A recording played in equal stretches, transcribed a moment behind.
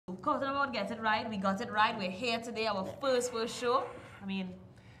talking about get it right. We got it right. We're here today, our first show. I mean,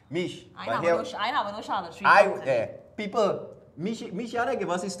 Mish, I have no Charlotte Street. People, Mish had to give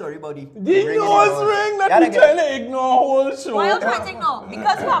us a story about the nose ring that we trying to ignore whole show. Why are you trying to ignore?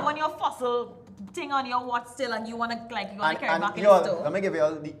 Because you have on your fossil thing on your watch still and you want to carry back in the store. Let me give you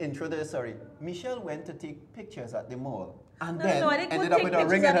all the intro to the story. Michelle went to take pictures at the mall and then I didn't ended up with a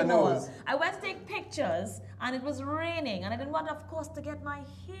ring in her nose. I went to take pictures and it was raining and I didn't want, of course, to get my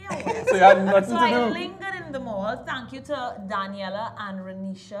hair wet. So you had nothing so to do. I lingered in the mall. Thank you to Daniela and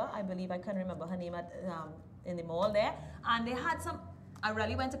Renisha. I believe I can't remember her name in the mall there. And they had some. I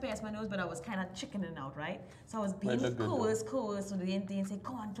really went to pierce my nose, but I was kind of chickening out, right? So I was being coerced. So they didn't say,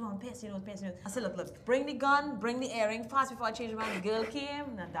 come on, pierce your nose. I said, look, bring the gun, bring the earring. Fast before I changed my mind, the girl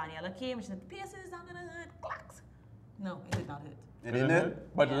came, and Daniela came, and she said, piercing is not going to hurt. Clacks. No, it did not hurt. It didn't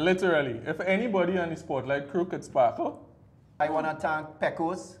hurt? But literally, if anybody on the Spotlight crew could sparkle. I want to thank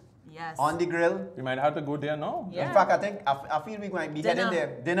Pecos. Yes. On the grill. We might have to go there now. Yeah. In fact, I feel we might be heading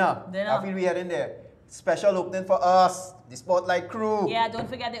there. Dinner. I feel we heading there. Special opening for us, the Spotlight crew. Yeah, don't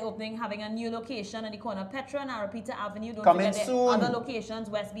forget the opening, having a new location on the corner of Petra and Arapita Avenue. Don't Coming forget soon. the other locations,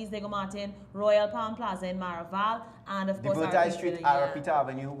 West Beach, Lego Martin, Royal Palm Plaza in Maraval, and of course, Divertise Street, Arapita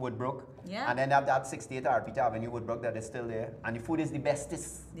Avenue, Woodbrook. Yeah. And then have that 68 Arapita Avenue, Woodbrook, that is still there. And the food is the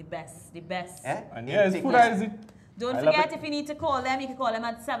bestest. The best. Eh? And yeah, it's food as it. Don't forget, if you need to call them, you can call them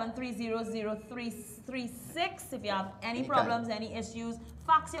at 730-0336. If you have any problems, any issues,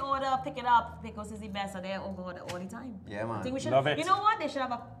 fax your order, pick it up. Pecos is the best. Are there all the time. Yeah, man. I think we should, Love it. You know what? They should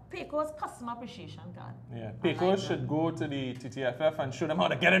have a Pecos customer appreciation card. Yeah, Pecos should go to the TTFF and show them how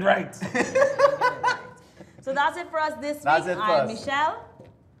to get it right. So that's it for us this week. I'm Michelle.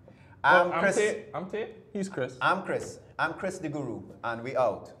 I'm Chris. I'm Tay. He's Chris. I'm Chris the Guru. And we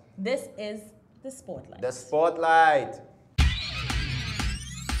out. This is the Spotlight. The Spotlight.